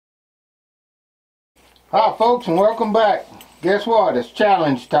Hi folks, and welcome back. Guess what? It's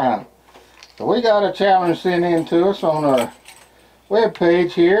challenge time. So we got a challenge sent in to us on our web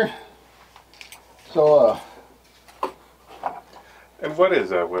page here. So and what is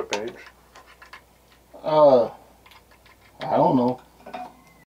that web page? I don't know.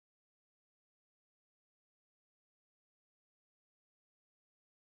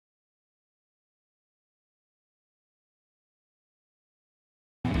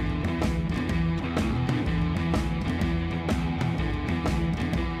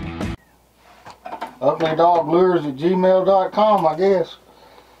 UglyDogLures@gmail.com, I guess.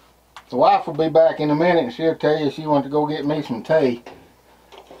 The wife will be back in a minute and she'll tell you she wants to go get me some tea.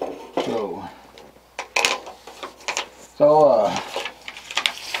 So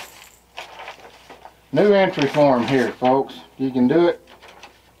new entry form here, folks. You can do it.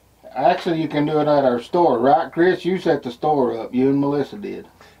 Actually, you can do it at our store, right, Chris? You set the store up. You and Melissa did.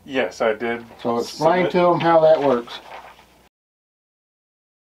 Yes, I did. So explain to them how that works.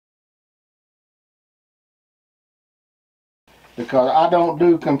 Because I don't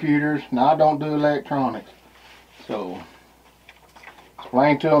do computers and I don't do electronics. So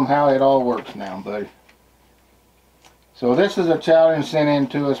explain to them how it all works now, buddy. So this is a challenge sent in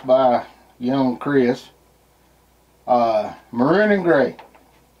to us by young Chris. Maroon and gray.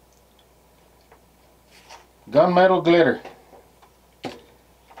 Gunmetal glitter.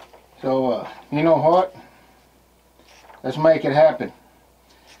 So you know what? Let's make it happen.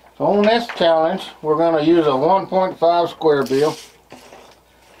 So on this challenge, we're going to use a 1.5 square bill.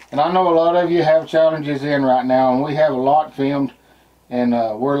 And I know a lot of you have challenges in right now, and we have a lot filmed, and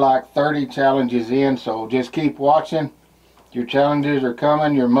we're like 30 challenges in, so just keep watching. Your challenges are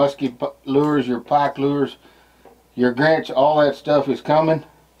coming, your musky lures, your pike lures, your Grinch, all that stuff is coming.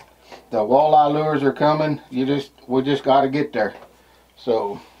 The walleye lures are coming. We just got to get there.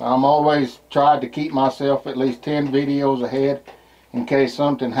 So I'm always tried to keep myself at least 10 videos ahead in case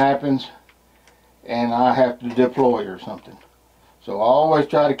something happens and I have to deploy or something. So I always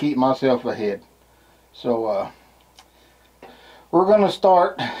try to keep myself ahead. So we're going to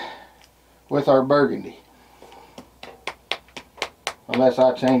start with our burgundy. Unless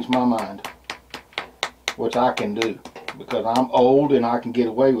I change my mind. Which I can do. Because I'm old and I can get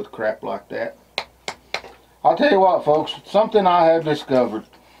away with crap like that. I'll tell you what, folks. Something I have discovered.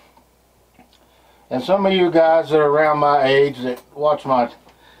 And some of you guys that are around my age that watch my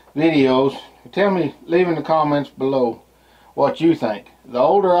videos, tell me, leave in the comments below what you think. The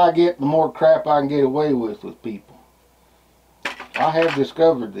older I get, the more crap I can get away with people. I have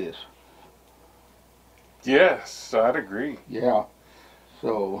discovered this. Yes, I'd agree. Yeah.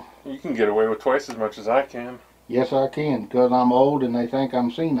 So you can get away with twice as much as I can. Yes, I can, because I'm old and they think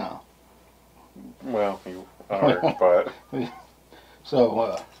I'm senile. Well, you are, but...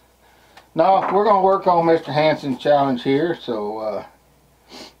 So, no, we're going to work on Mr. Hanson's challenge here. So,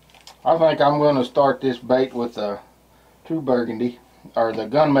 I think I'm going to start this bait with the true burgundy, or the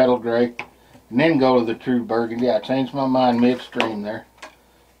gunmetal gray, and then go to the true burgundy. I changed my mind midstream there.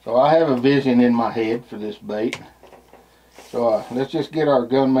 So, I have a vision in my head for this bait. So, let's just get our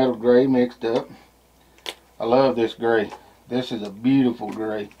gunmetal gray mixed up. I love this gray. This is a beautiful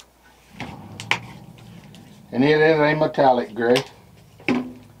gray. And it is a metallic gray. So,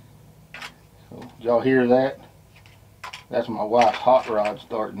 did y'all hear that? That's my wife's hot rod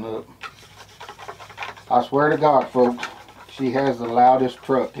starting up. I swear to God, folks, she has the loudest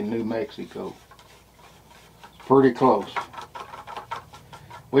truck in New Mexico. It's pretty close.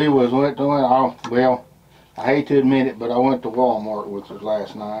 Well, I hate to admit it, but I went to Walmart with her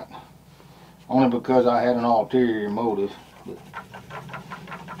last night. Only because I had an ulterior motive. But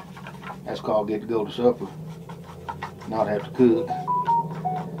that's called get to go to supper. Not have to cook.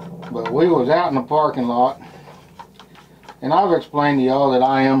 But we was out in the parking lot. And I've explained to y'all that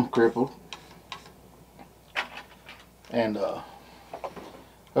I am crippled. And I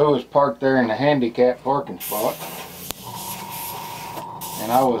was parked there in the handicap parking spot.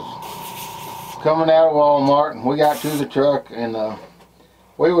 And I was coming out of Walmart and we got to the truck and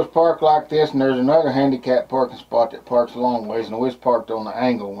we was parked like this, and there's another handicap parking spot that parks a long ways, and we was parked on the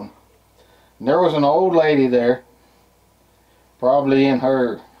angle one. And there was an old lady there, probably in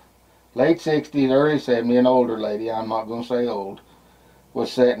her late 60s, early 70s, an older lady, I'm not going to say old,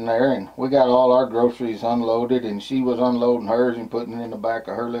 was sitting there, and we got all our groceries unloaded, and she was unloading hers and putting it in the back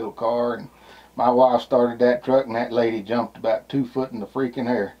of her little car, and my wife started that truck, and that lady jumped about 2 foot in the freaking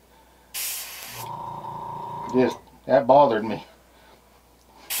air. Just, that bothered me.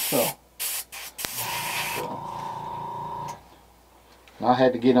 So I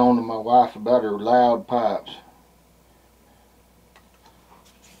had to get on to my wife about her loud pipes.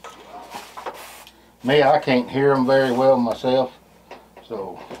 Me, I can't hear them very well myself,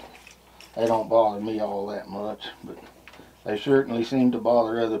 so they don't bother me all that much, but they certainly seem to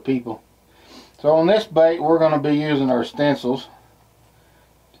bother other people. So on this bait, we're going to be using our stencils.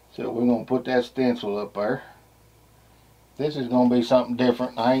 So we're going to put that stencil up there. This is going to be something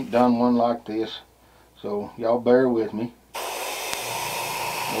different. I ain't done one like this, so y'all bear with me.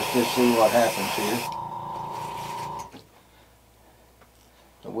 Let's just see what happens here.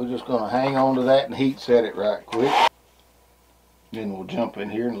 So we're just going to hang on to that and heat set it right quick. Then we'll jump in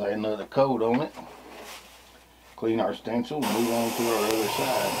here and lay another coat on it. Clean our stencil and move on to our other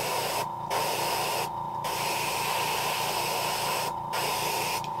side.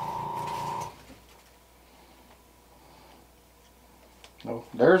 So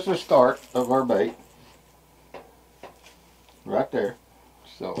there's the start of our bait. Right there.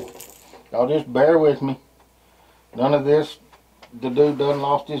 So y'all just bear with me. None of this, the dude done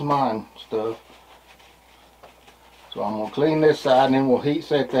lost his mind stuff. So I'm going to clean this side and then we'll heat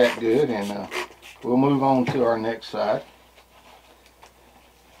set that good, and we'll move on to our next side.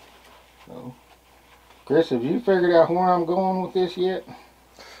 So, Chris, have you figured out where I'm going with this yet?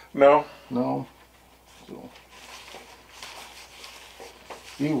 No. No? So,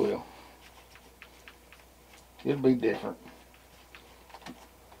 you will. It'll be different.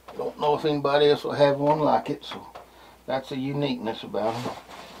 Don't know if anybody else will have one like it, so that's a uniqueness about them.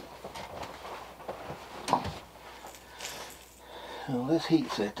 Well, let's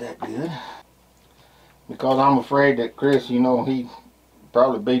heat set that good. Because I'm afraid that Chris, you know, he'd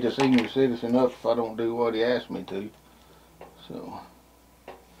probably beat a senior citizen up if I don't do what he asked me to. So.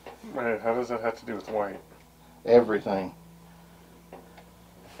 Hey, how does that have to do with white? Everything.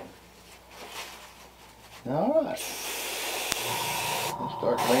 Alright. Let's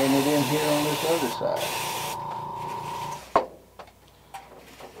start laying it in here on this other side.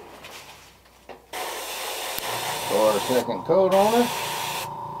 Throw our second coat on it.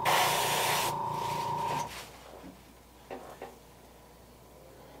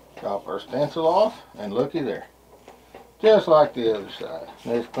 Drop our stencil off, and looky there. Just like the other side.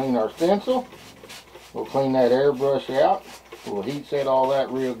 Let's clean our stencil. We'll clean that airbrush out. We'll heat set all that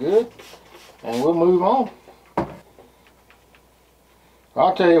real good, and we'll move on.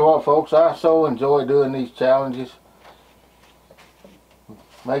 I'll tell you what, folks, I so enjoy doing these challenges.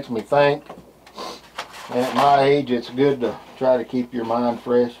 Makes me think. And at my age, it's good to try to keep your mind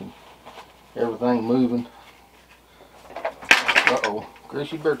fresh and everything moving. Uh-oh.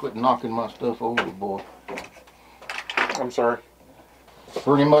 Chris, you better quit knocking my stuff over, boy. I'm sorry.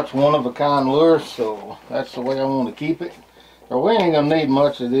 Pretty much one-of-a-kind lures, so that's the way I want to keep it. So we ain't going to need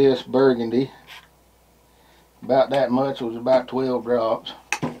much of this burgundy. About that much was about 12 drops.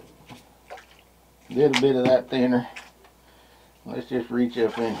 Did a bit of that thinner. Let's just reach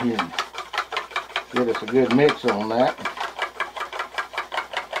up in here and get us a good mix on that.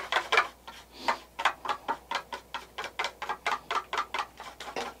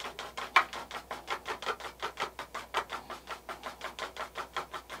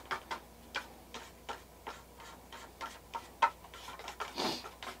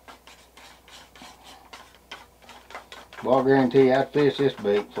 Well, I guarantee you I'd fish this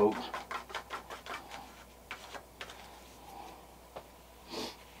bait, folks.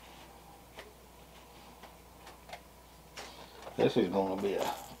 This is going to be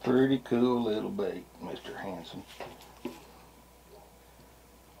a pretty cool little bait, Mr. Hanson.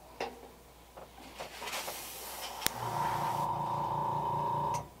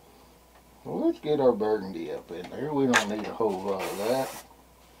 Well, let's get our burgundy up in there. We don't need a whole lot of that.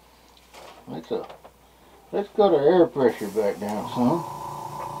 Let's cut our air pressure back down some.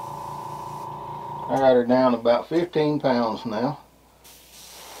 I got her down about 15 pounds now.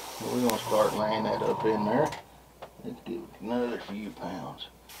 So we're going to start laying that up in there. Let's give it another few pounds.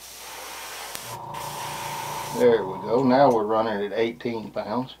 There we go. Now we're running at 18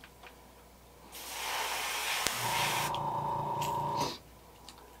 pounds.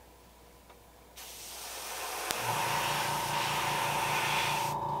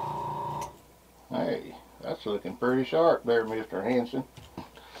 Hey, that's looking pretty sharp there, Mr. Hanson.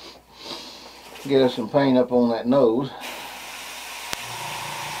 Get us some paint up on that nose.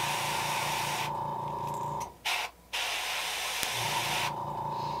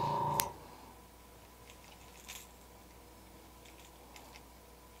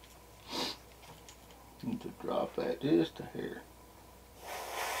 Need to drop that just a hair.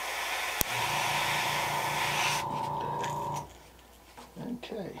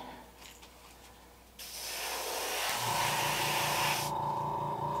 Okay.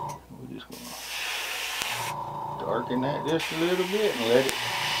 We're just going to darken that just a little bit and let it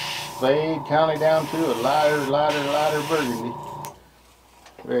fade kind of down to a lighter burgundy.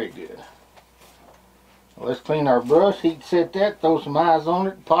 Very good. Well, let's clean our brush, heat set that, throw some eyes on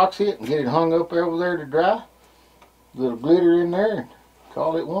it, epoxy it, and get it hung up over there to dry. A little glitter in there, and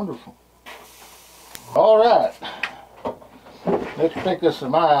call it wonderful. Alright, let's pick us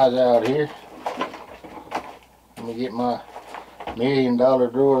some eyes out here. Let me get my $1 million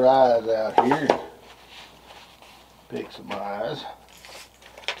drawer eyes out here. Pick some eyes.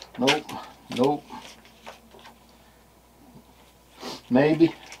 Nope, nope.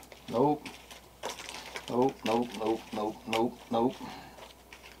 Maybe, nope. Nope, nope, nope, nope, nope, nope.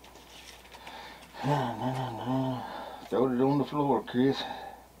 Throw it on the floor, Chris.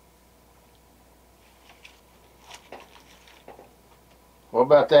 What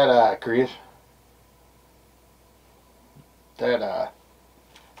about that eye, Chris? That eye.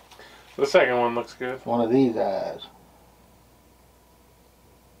 The second one looks good. One of these eyes.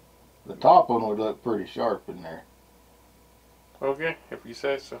 The top one would look pretty sharp in there. Okay, if you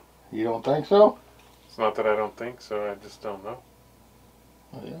say so. You don't think so? It's not that I don't think so, I just don't know.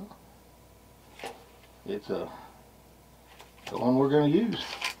 Well, it's the one we're going to use.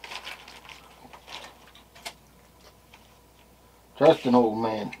 Trust an old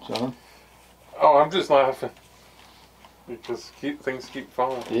man, son. Oh, I'm just laughing. Because things keep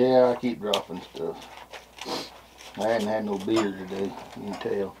falling. Yeah, I keep dropping stuff. I hadn't had no beer today, you can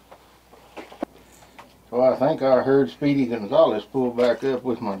tell. So I think I heard Speedy Gonzalez pull back up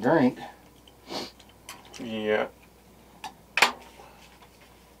with my drink. Yeah.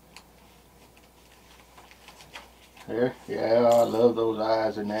 There, yeah, I love those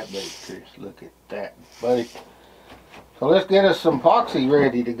eyes in that bait, Chris. Look at that, buddy. So let's get us some epoxy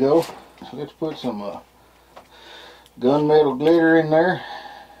ready to go. So let's put some gunmetal glitter in there,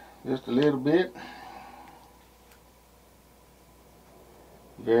 just a little bit.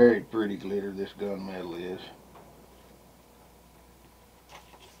 Very pretty glitter this gunmetal is.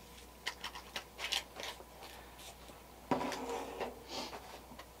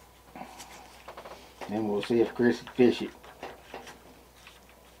 Then we'll see if Chris can fish it.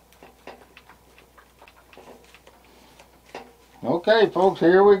 Okay, folks,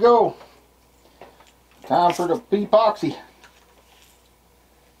 here we go. Time for the epoxy.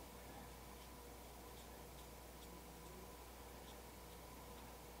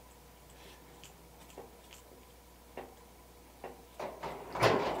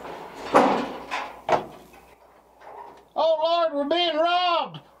 Oh Lord, we're being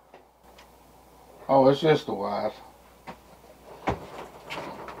robbed! Oh, it's just the wife.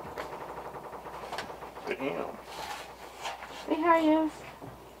 Damn. Hey, how are you?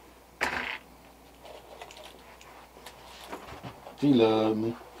 She loves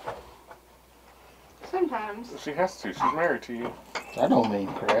me. Sometimes. She has to. She's married to you. That don't mean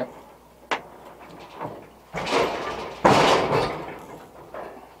crap.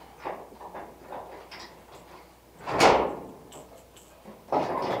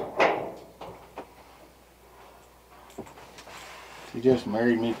 She just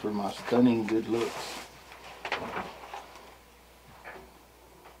married me for my stunning good looks.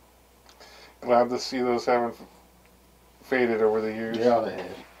 Glad to see those haven't faded over the years. Yeah, they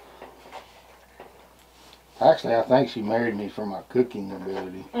have. Actually, I think she married me for my cooking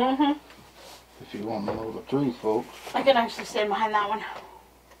ability. Mm-hmm. If you want to know the truth, folks. I can actually stand behind that one.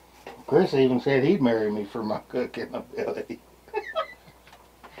 Chris even said he'd marry me for my cooking ability.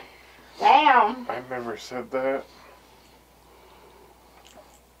 Damn. I never said that.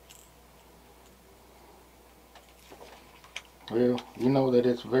 Well, you know that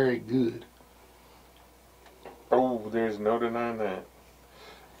it's very good. Oh, there's no denying that.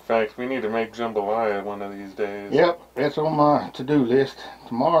 In fact, we need to make jambalaya one of these days. Yep, that's on my to-do list.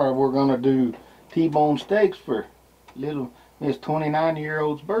 Tomorrow we're going to do T-bone steaks for little Miss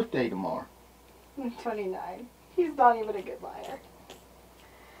 29-year-old's birthday tomorrow. 29. He's not even a good liar.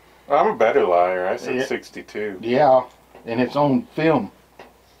 I'm a better liar. I said Yeah. 62. Yeah, and it's on film.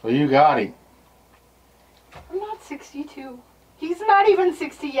 So you got him. I'm not 62. He's not even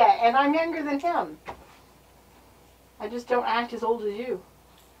 60 yet, and I'm younger than him. I just don't act as old as you.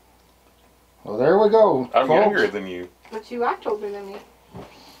 Well, there we go, I'm folks. younger than you. But you act older than me.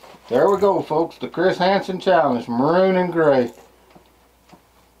 There we go, folks. The Chris Hansen Challenge, maroon and gray.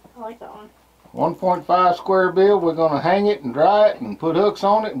 I like that one. 1.5 square bill. We're going to hang it and dry it and put hooks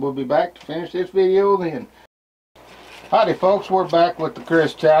on it, and we'll be back to finish this video then. Howdy, folks. We're back with the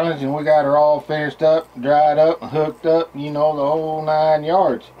Chris Challenge, and we got her all finished up, dried up, and hooked up, you know, the whole 9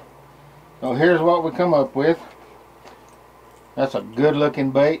 yards. So here's what we come up with. That's a good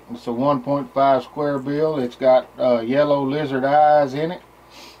looking bait. It's a 1.5 square bill. It's got yellow lizard eyes in it.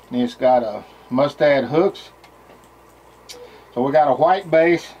 and it's got a must-add hooks. So we got a white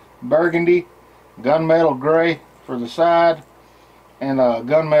base, burgundy, gunmetal gray for the side, and a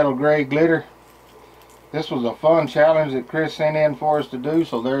gunmetal gray glitter. This was a fun challenge that Chris sent in for us to do,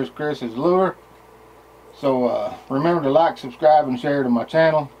 so there's Chris's lure. So remember to like, subscribe, and share to my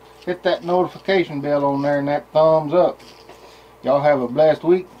channel. Hit that notification bell on there and that thumbs up. Y'all have a blessed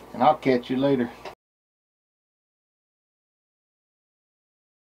week, and I'll catch you later.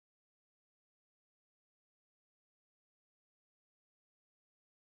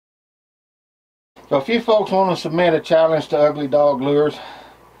 So if you folks want to submit a challenge to Ugly Dog Lures,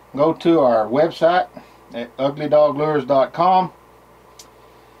 go to our website at UglyDogLures.com,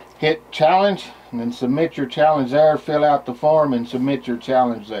 hit challenge, and then submit your challenge there. Fill out the form and submit your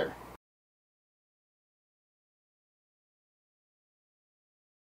challenge there.